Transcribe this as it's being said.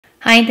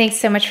Hi, and thanks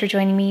so much for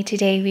joining me.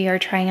 Today we are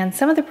trying on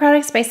some of the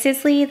products by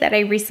Sisley that I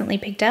recently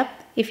picked up.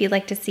 If you'd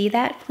like to see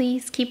that,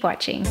 please keep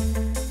watching.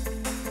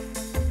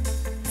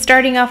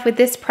 Starting off with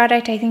this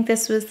product, I think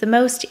this was the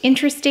most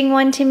interesting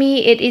one to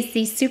me. It is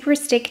the Super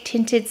Stick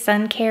Tinted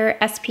Sun Care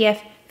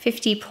SPF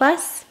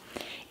 50+.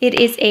 It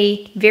is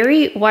a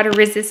very water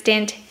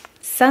resistant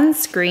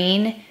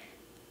sunscreen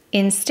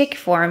in stick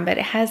form, but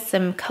it has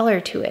some color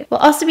to it. We'll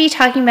also be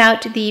talking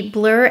about the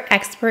Blur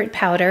Expert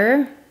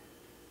Powder.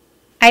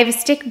 I have a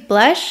stick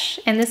blush,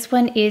 and this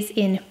one is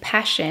in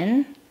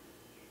Passion.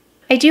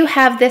 I do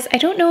have this. I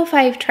don't know if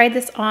I've tried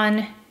this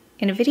on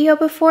in a video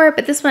before,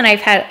 but this one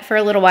I've had for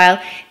a little while.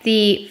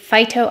 The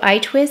Phyto-Eye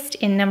Twist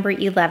in number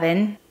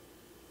 11.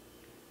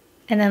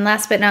 And then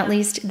last but not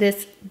least,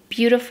 this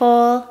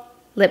beautiful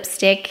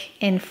lipstick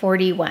in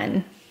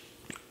 41.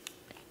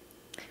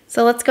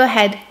 So let's go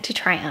ahead to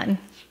try on.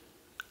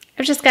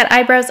 I've just got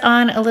eyebrows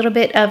on, a little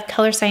bit of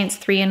Color Science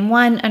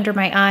 3-in-1 under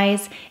my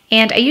eyes,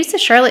 and I used the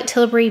Charlotte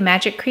Tilbury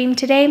Magic Cream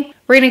today.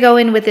 We're gonna go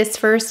in with this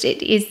first.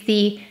 It is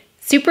the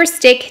Super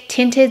Stick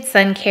Tinted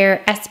Sun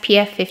Care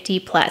SPF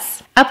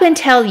 50+. Up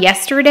until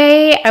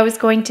yesterday, I was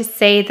going to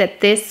say that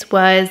this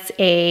was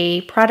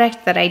a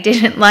product that I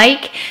didn't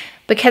like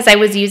because I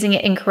was using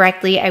it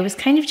incorrectly. I was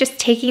kind of just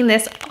taking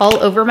this all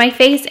over my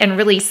face and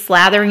really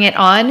slathering it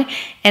on.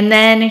 And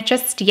then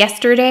just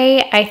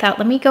yesterday, I thought,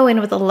 let me go in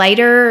with a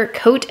lighter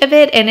coat of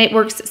it, and it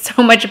works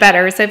so much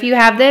better. So if you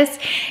have this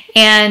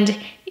and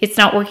it's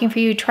not working for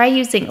you, try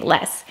using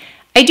less.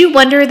 I do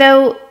wonder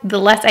though, the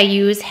less I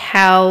use,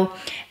 how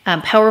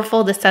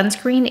powerful the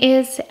sunscreen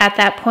is at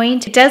that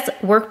point. It does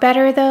work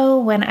better though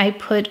when I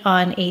put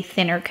on a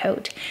thinner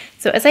coat.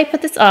 So as I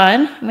put this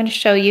on, I'm going to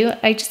show you,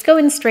 I just go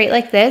in straight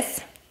like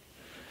this.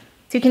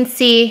 So you can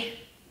see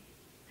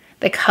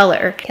the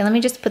color. Okay, let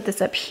me just put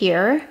this up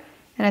here.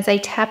 And as I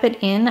tap it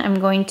in, I'm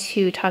going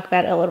to talk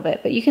about it a little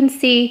bit. But you can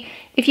see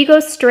if you go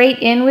straight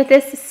in with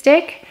this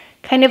stick,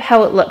 kind of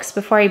how it looks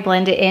before I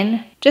blend it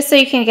in. Just so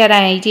you can get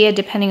an idea,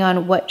 depending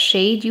on what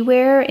shade you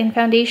wear in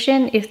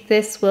foundation, if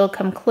this will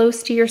come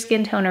close to your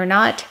skin tone or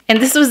not.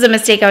 And this was the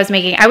mistake I was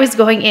making. I was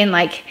going in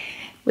like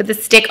with the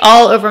stick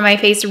all over my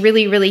face,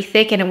 really, really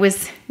thick, and it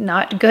was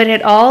not good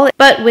at all.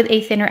 But with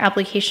a thinner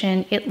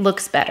application, it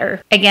looks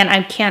better. Again,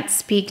 I can't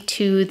speak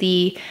to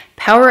the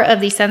power of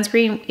the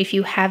sunscreen if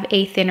you have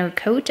a thinner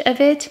coat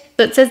of it.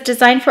 So it says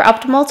designed for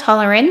optimal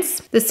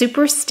tolerance. The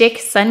Super Stick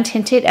Sun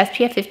Tinted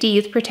SPF 50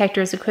 Youth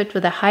Protector is equipped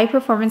with a high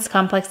performance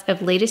complex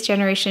of latest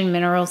generation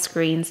mineral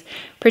screens,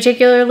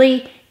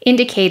 particularly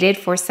indicated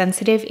for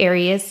sensitive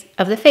areas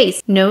of the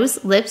face: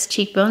 nose, lips,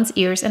 cheekbones,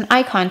 ears, and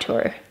eye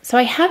contour. So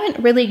I haven't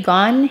really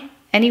gone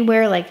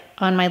anywhere like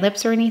on my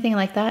lips or anything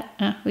like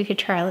that. We could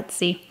try, let's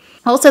see.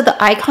 Also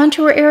the eye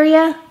contour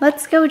area,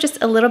 let's go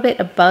just a little bit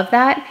above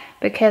that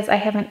because I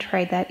haven't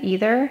tried that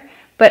either.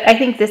 But I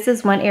think this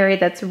is one area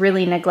that's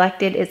really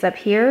neglected, is up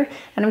here.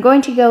 And I'm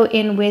going to go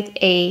in with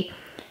a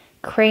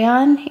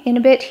crayon in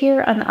a bit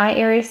here on the eye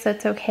area, so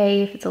it's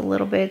okay if it's a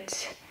little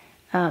bit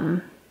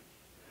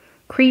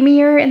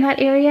creamier in that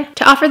area.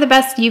 To offer the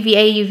best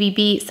UVA,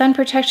 UVB sun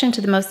protection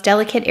to the most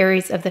delicate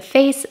areas of the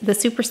face, the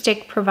Super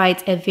Stick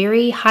provides a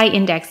very high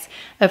index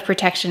of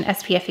protection,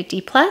 SPF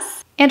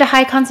 50+, and a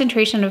high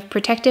concentration of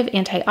protective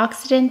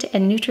antioxidant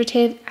and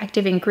nutritive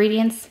active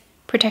ingredients,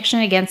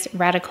 protection against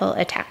radical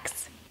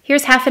attacks.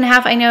 Here's half and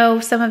half. I know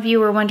some of you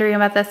were wondering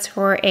about this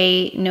for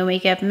a no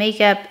makeup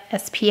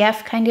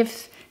SPF kind of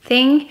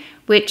thing,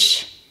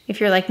 which if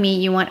you're like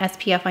me, you want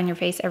SPF on your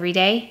face every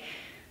day.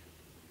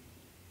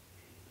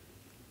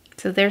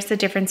 So there's the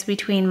difference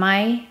between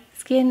my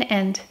skin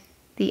and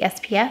the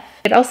SPF.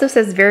 It also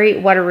says very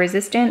water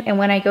resistant, and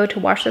when I go to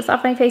wash this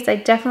off my face, I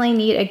definitely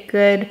need a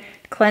good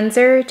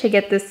cleanser to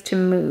get this to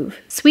move.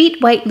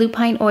 Sweet white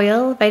lupine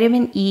oil,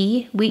 vitamin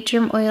E, wheat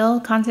germ oil,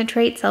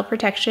 concentrate, cell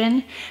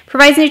protection,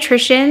 provides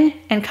nutrition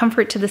and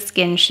comfort to the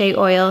skin. Shea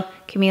oil,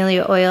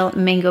 camellia oil,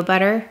 mango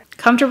butter.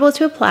 Comfortable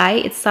to apply,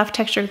 its soft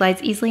texture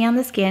glides easily on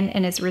the skin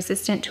and is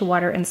resistant to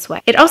water and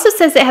sweat. It also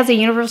says it has a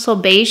universal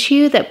beige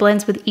hue that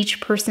blends with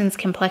each person's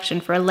complexion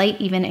for a light,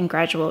 even, and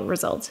gradual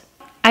result.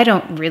 I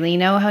don't really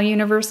know how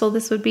universal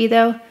this would be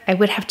though. I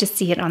would have to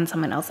see it on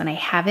someone else and I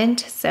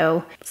haven't.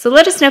 So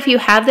let us know if you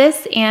have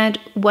this and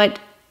what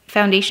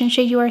foundation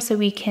shade you are so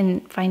we can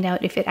find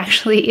out if it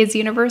actually is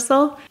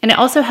universal. And it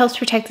also helps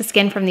protect the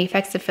skin from the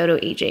effects of photo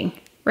aging.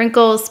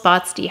 Wrinkles,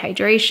 spots,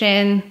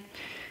 dehydration,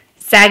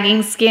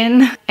 sagging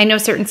skin. I know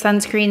certain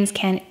sunscreens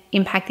can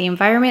impact the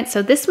environment,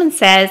 so this one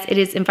says it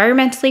is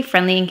environmentally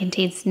friendly and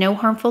contains no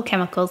harmful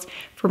chemicals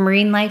for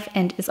marine life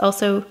and is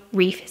also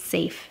reef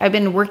safe. I've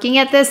been working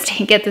at this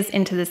to get this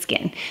into the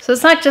skin. So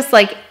it's not just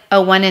like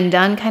a one and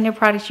done kind of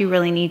product. You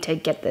really need to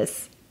get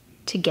this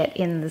to get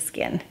in the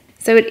skin.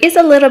 So it is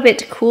a little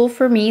bit cool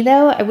for me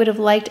though. I would have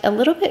liked a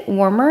little bit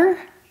warmer.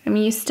 I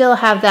mean, you still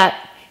have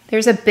that,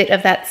 there's a bit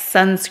of that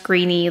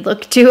sunscreeny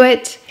look to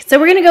it. So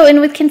we're gonna go in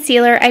with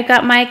concealer. I've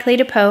got my Clé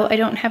de Peau. I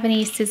don't have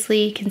any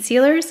Sisley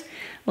concealers.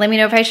 Let me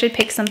know if I should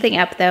pick something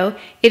up though.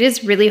 It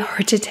is really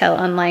hard to tell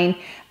online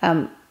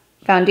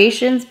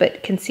foundations,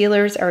 but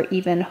concealers are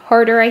even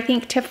harder, I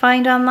think, to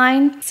find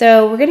online.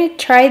 So we're gonna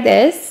try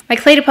this. My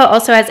Clay to Pot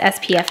also has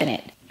SPF in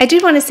it. I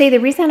did want to say the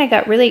reason I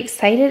got really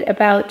excited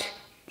about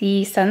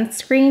the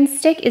sunscreen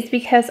stick is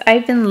because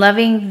I've been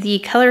loving the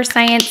Color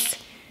Science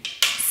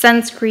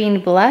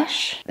Sunscreen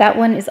Blush. That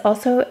one is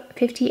also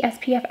 50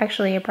 SPF.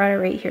 Actually, I brought it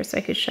right here so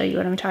I could show you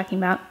what I'm talking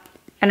about.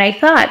 And I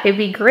thought it'd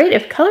be great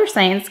if Color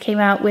Science came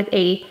out with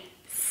a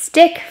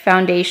stick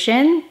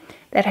foundation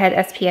that had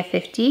SPF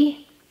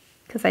 50,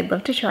 because I'd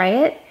love to try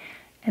it.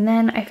 And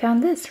then I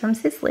found this from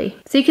Sisley.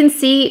 So you can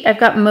see I've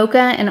got Mocha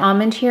and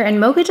Almond here,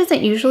 and Mocha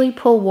doesn't usually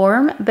pull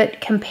warm,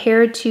 but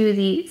compared to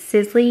the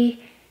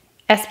Sisley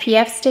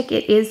SPF stick,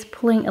 it is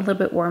pulling a little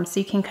bit warm, so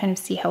you can kind of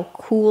see how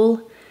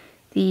cool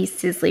the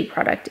Sisley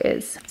product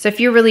is. So if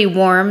you're really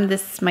warm,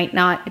 this might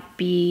not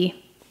be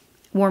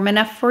warm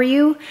enough for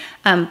you.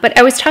 But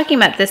I was talking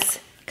about this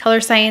Color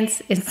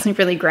Science. It's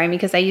really grimy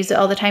because I use it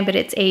all the time, but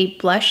it's a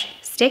blush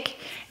stick,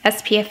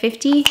 SPF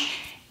 50.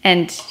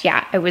 And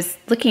yeah, I was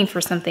looking for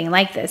something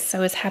like this, so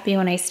I was happy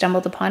when I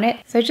stumbled upon it.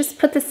 So I just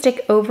put the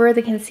stick over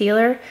the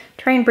concealer,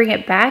 try and bring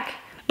it back.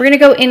 We're gonna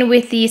go in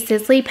with the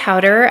Sisley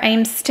powder. I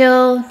am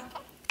still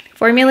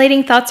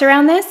formulating thoughts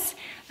around this.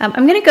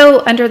 I'm gonna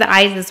go under the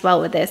eyes as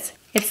well with this.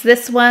 It's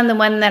this one, the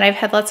one that I've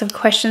had lots of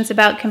questions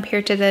about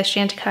compared to the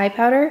Chantecaille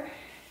powder.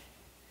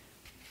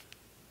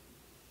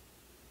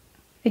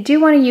 I do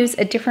wanna use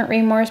a different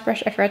Ray Morris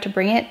brush. I forgot to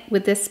bring it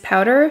with this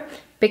powder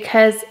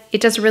because it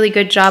does a really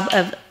good job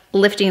of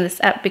lifting this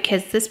up,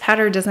 because this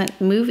powder doesn't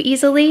move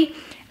easily,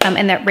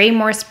 and that Ray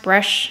Morris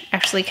brush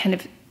actually kind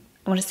of,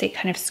 I want to say,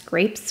 kind of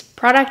scrapes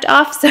product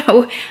off,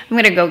 so I'm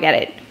gonna go get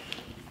it.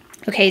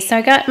 Okay, so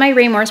I got my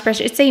Ray Morris brush.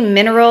 It's a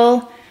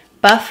mineral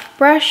buff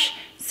brush,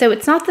 so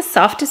it's not the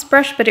softest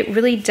brush, but it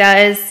really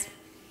does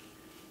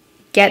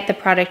get the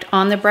product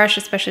on the brush,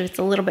 especially if it's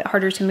a little bit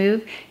harder to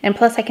move, and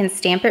plus I can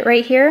stamp it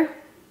right here.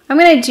 I'm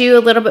gonna do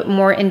a little bit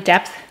more in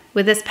depth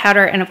with this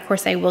powder, and of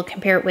course I will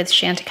compare it with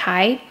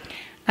Chantecaille.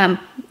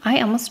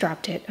 I almost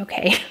dropped it,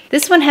 okay.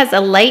 This one has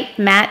a light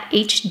matte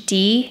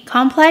HD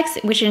complex,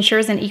 which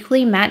ensures an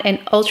equally matte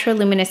and ultra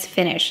luminous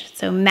finish.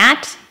 So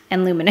matte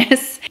and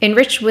luminous,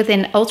 enriched with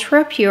an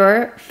ultra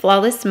pure,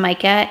 flawless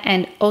mica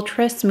and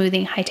ultra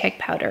smoothing high-tech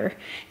powder.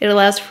 It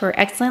allows for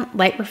excellent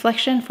light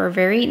reflection for a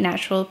very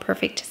natural,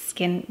 perfect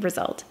skin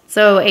result.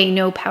 So a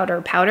no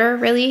powder powder,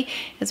 really,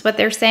 is what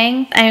they're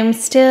saying. I'm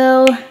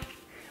still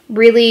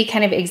really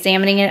kind of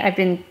examining it. I've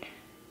been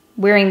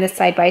wearing this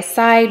side by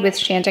side with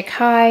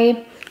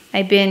Chantecaille.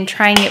 I've been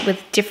trying it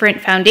with different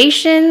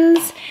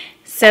foundations.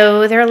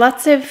 So there are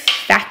lots of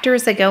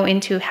factors that go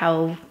into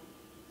how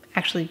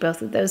actually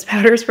both of those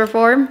powders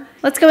perform.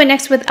 Let's go in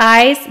next with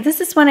eyes.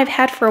 This is one I've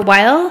had for a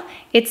while.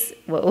 It's,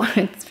 whoa,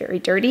 it's very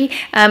dirty.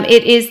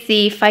 It is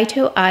the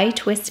Phyto-Eye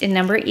Twist in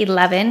number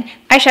 11.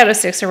 Eyeshadow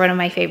sticks are one of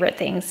my favorite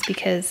things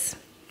because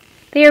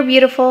they are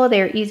beautiful,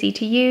 they're easy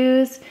to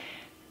use,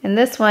 and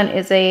this one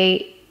is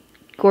a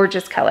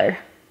gorgeous color.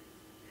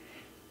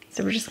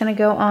 So we're just gonna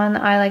go on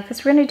the eye like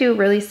this. We're gonna do a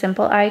really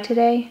simple eye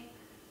today.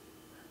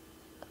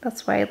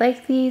 That's why I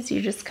like these.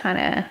 You just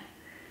kinda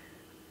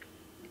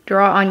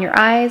draw on your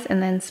eyes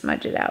and then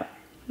smudge it out.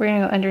 We're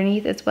gonna go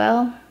underneath as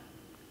well.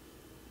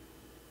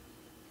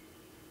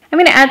 I'm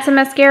gonna add some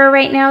mascara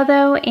right now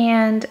though,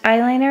 and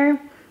eyeliner,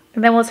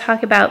 and then we'll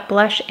talk about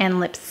blush and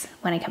lips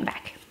when I come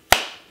back.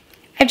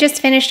 I've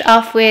just finished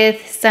off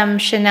with some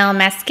Chanel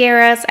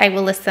mascaras. I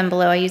will list them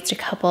below. I used a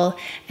couple.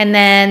 And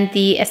then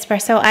the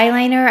espresso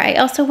eyeliner. I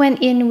also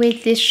went in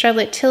with this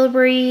Charlotte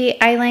Tilbury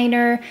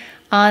eyeliner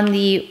on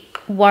the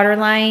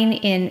waterline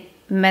in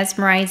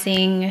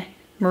Mesmerizing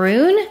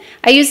Maroon.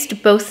 I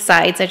used both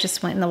sides. I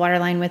just went in the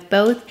waterline with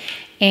both.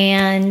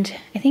 And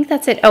I think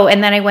that's it. Oh,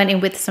 and then I went in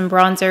with some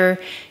bronzer,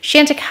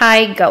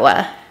 Chantecaille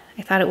Goa.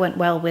 I thought it went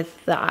well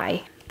with the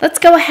eye. Let's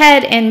go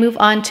ahead and move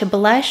on to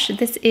blush.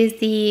 This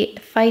is the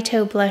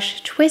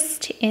Phyto-Blush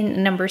Twist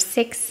in number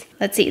 6.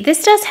 Let's see,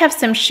 this does have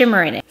some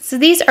shimmer in it. So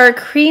these are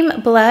cream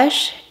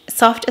blush,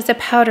 soft as a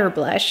powder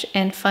blush,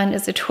 and fun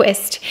as a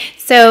twist.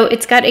 So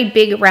it's got a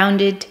big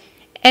rounded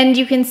end.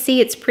 You can see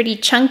it's pretty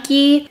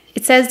chunky.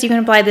 It says you can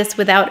apply this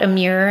without a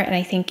mirror, and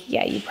I think,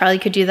 yeah, you probably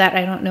could do that.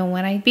 I don't know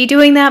when I'd be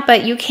doing that,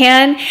 but you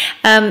can.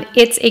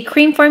 It's a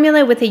cream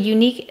formula with a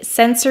unique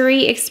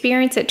sensory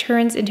experience that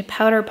turns into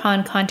powder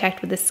upon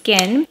contact with the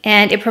skin,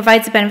 and it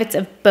provides the benefits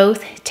of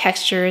both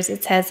textures.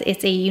 It says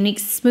it's a unique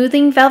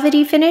smoothing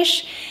velvety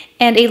finish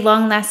and a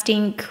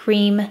long-lasting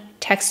cream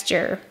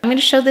texture. I'm going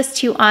to show this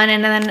to you on,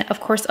 and then of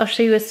course I'll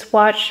show you a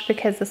swatch,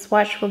 because the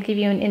swatch will give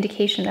you an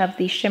indication of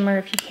the shimmer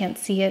if you can't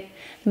see it.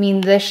 I mean,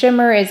 the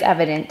shimmer is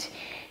evident.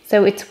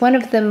 So it's one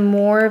of the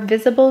more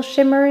visible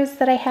shimmers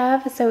that I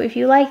have. So if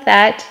you like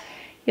that,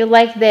 you'll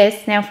like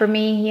this. Now for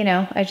me, you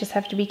know, I just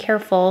have to be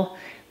careful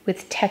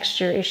with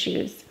texture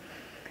issues.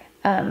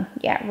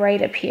 Yeah,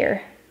 right up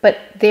here. But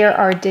there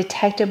are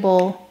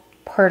detectable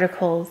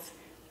particles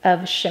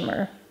of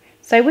shimmer.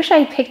 So I wish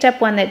I picked up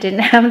one that didn't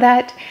have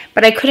that,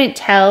 but I couldn't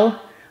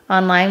tell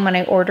online when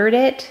I ordered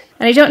it.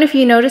 And I don't know if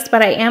you noticed,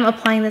 but I am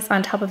applying this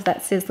on top of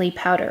that Sisley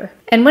powder.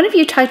 And one of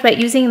you talked about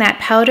using that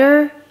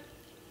powder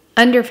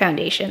under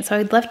foundation, so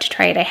I'd love to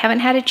try it. I haven't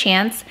had a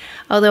chance,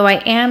 although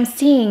I am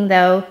seeing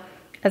though,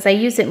 as I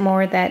use it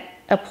more, that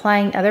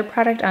applying other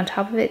product on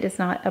top of it is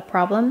not a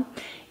problem.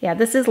 Yeah,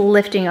 this is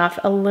lifting off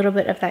a little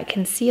bit of that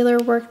concealer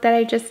work that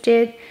I just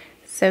did.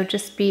 So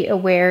just be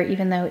aware,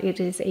 even though it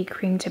is a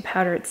cream to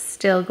powder, it's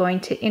still going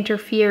to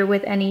interfere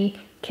with any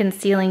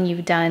concealing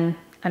you've done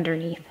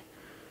underneath.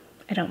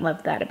 I don't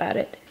love that about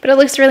it. But it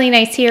looks really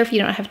nice here if you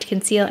don't have to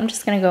conceal. I'm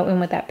just gonna go in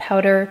with that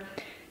powder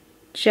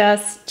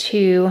just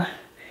to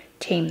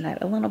tame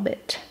that a little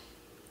bit.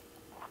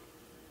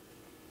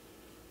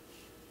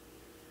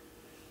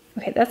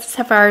 Okay, that's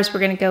as far as we're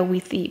gonna go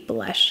with the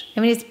blush. I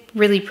mean, it's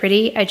really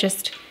pretty.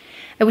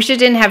 I wish it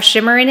didn't have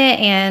shimmer in it,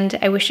 and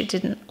I wish it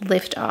didn't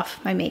lift off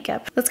my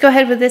makeup. Let's go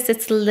ahead with this.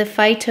 It's the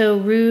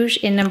Phyto-Rouge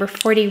in number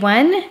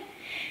 41.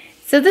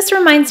 So this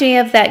reminds me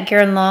of that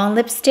Guerlain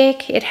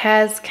lipstick. It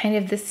has kind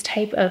of this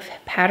type of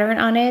pattern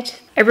on it.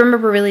 I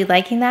remember really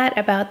liking that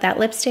about that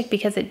lipstick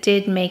because it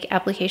did make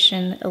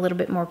application a little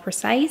bit more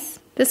precise.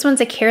 This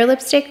one's a Care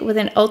lipstick with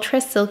an ultra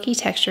silky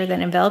texture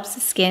that envelops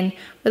the skin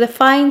with a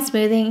fine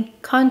smoothing,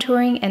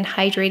 contouring, and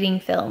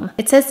hydrating film.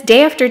 It says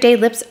day after day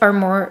lips are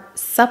more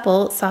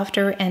supple,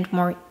 softer, and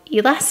more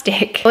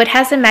elastic. So it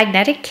has a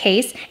magnetic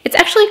case. It's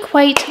actually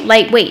quite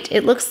lightweight.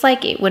 It looks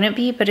like it wouldn't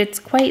be, but it's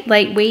quite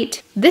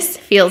lightweight. This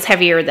feels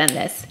heavier than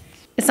this.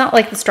 It's not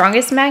like the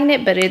strongest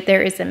magnet, but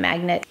there is a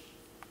magnet.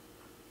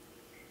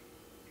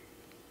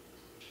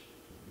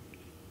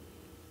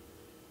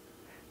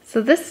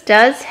 So this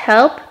does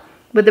help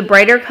with the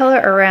brighter color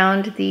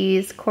around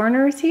these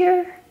corners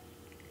here.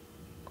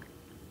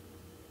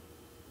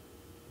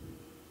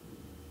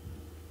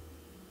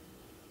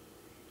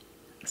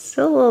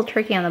 Still a little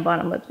tricky on the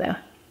bottom lip though.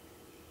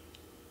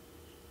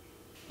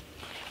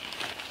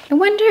 I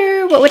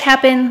wonder what would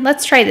happen.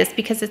 Let's try this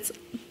because it's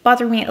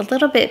bothering me a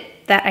little bit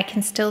that I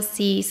can still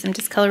see some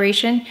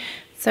discoloration.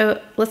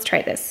 So let's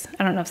try this.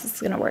 I don't know if this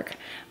is gonna work,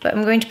 but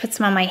I'm going to put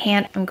some on my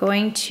hand. I'm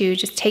going to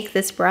just take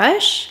this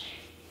brush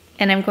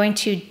and I'm going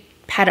to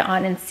pat it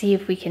on and see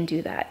if we can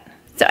do that.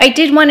 So I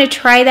did want to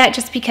try that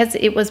just because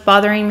it was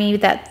bothering me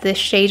that the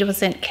shade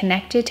wasn't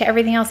connected to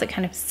everything else. It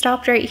kind of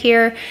stopped right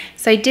here.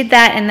 So I did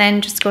that, and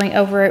then just going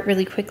over it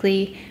really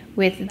quickly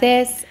with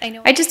this.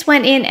 I just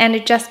went in and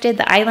adjusted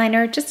the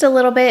eyeliner just a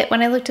little bit.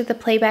 When I looked at the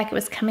playback, it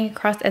was coming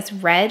across as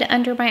red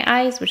under my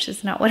eyes, which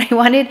is not what I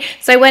wanted.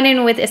 So I went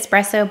in with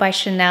Espresso by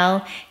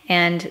Chanel,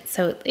 and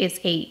so it's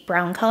a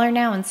brown color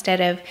now instead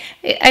of,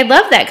 I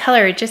love that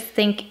color. I just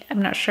think,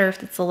 I'm not sure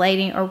if it's the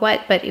lighting or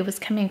what, but it was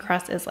coming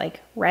across as like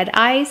red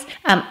eyes.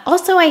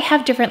 Also, I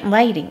have different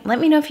lighting. Let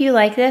me know if you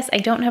like this. I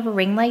don't have a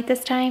ring light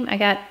this time. I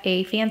got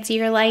a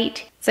fancier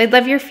light. So I'd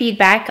love your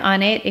feedback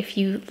on it if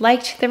you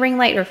liked the ring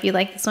light or if you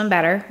like this one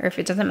better or if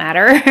it doesn't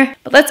matter.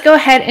 But let's go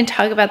ahead and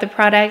talk about the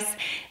products.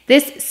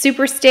 This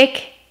Super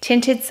Stick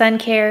Tinted Sun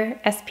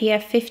Care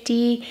SPF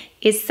 50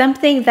 is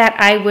something that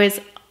I was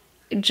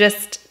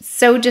just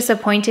so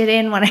disappointed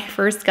in when I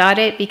first got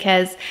it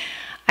because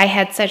I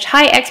had such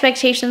high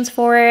expectations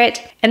for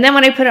it. And then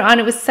when I put it on,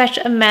 it was such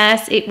a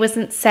mess. It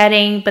wasn't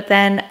setting, but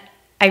then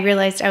I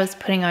realized I was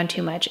putting on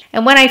too much.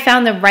 And when I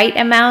found the right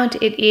amount,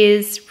 it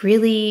is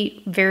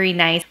really very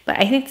nice. But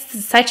I think this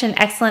is such an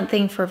excellent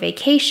thing for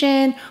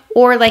vacation,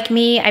 or like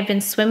me, I've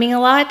been swimming a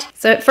lot.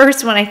 So at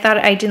first when I thought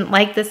I didn't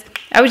like this,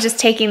 I was just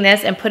taking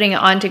this and putting it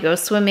on to go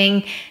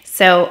swimming.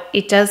 So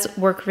it does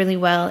work really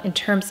well in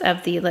terms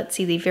of the, let's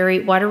see, the very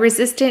water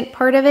resistant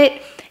part of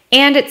it.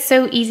 And it's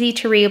so easy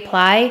to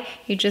reapply.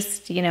 You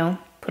just,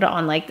 put it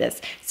on like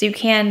this. So you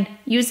can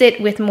use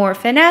it with more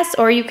finesse,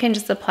 or you can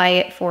just apply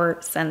it for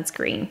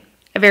sunscreen,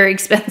 a very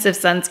expensive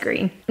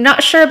sunscreen. I'm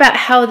not sure about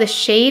how the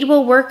shade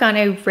will work on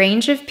a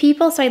range of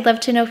people, so I'd love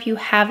to know if you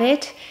have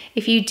it.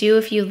 If you do,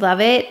 if you love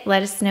it,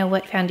 let us know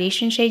what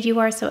foundation shade you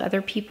are so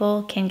other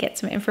people can get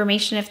some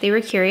information if they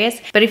were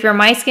curious. But if you're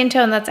my skin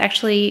tone, that's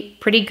actually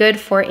pretty good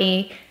for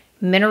a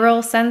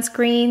mineral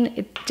sunscreen.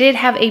 It did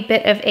have a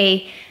bit of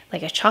a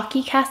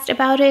chalky cast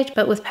about it,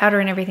 but with powder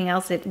and everything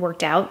else, it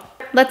worked out.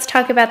 Let's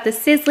talk about the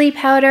Sisley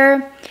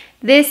powder.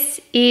 This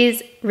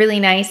is really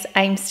nice.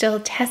 I'm still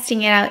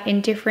testing it out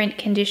in different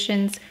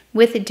conditions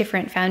with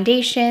different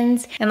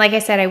foundations. And like I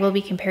said, I will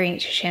be comparing it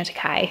to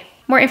Chantecaille.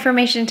 More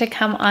information to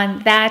come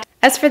on that.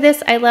 As for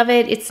this, I love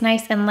it. It's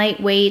nice and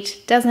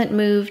lightweight, doesn't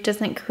move,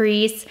 doesn't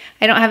crease.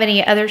 I don't have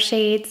any other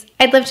shades.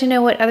 I'd love to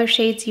know what other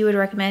shades you would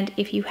recommend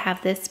if you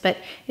have this, but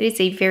it is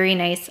a very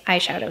nice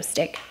eyeshadow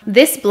stick.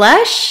 This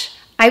blush,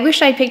 I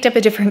wish I picked up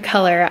a different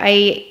color.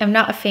 I am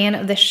not a fan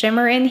of the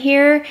shimmer in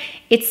here.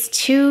 It's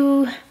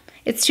too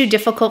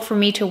difficult for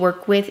me to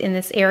work with in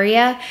this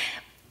area,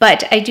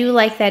 but I do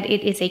like that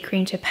it is a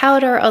cream to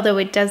powder, although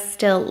it does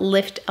still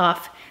lift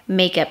off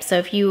makeup. So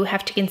if you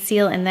have to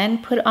conceal and then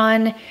put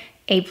on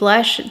a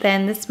blush,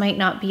 then this might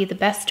not be the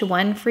best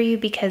one for you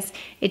because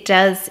it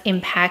does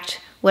impact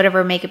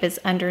whatever makeup is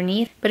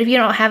underneath. But if you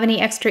don't have any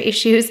extra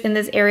issues in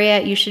this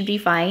area, you should be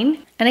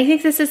fine. And I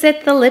think this is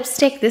it, the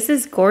lipstick. This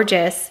is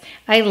gorgeous.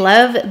 I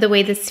love the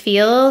way this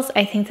feels.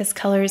 I think this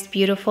color is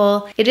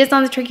beautiful. It is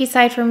on the tricky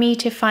side for me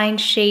to find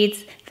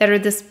shades that are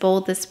this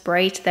bold, this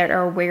bright, that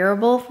are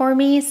wearable for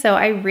me. So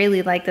I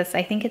really like this.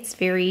 I think it's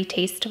very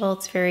tasteful.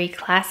 It's very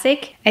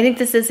classic. I think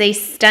this is a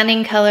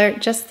stunning color,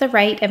 just the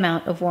right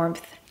amount of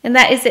warmth. And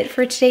that is it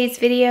for today's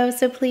video.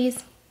 So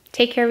please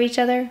take care of each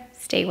other,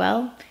 stay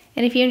well.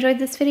 And if you enjoyed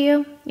this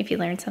video, if you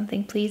learned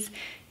something, please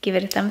give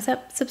it a thumbs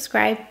up,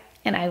 subscribe,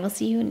 and I will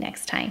see you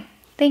next time.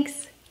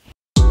 Thanks.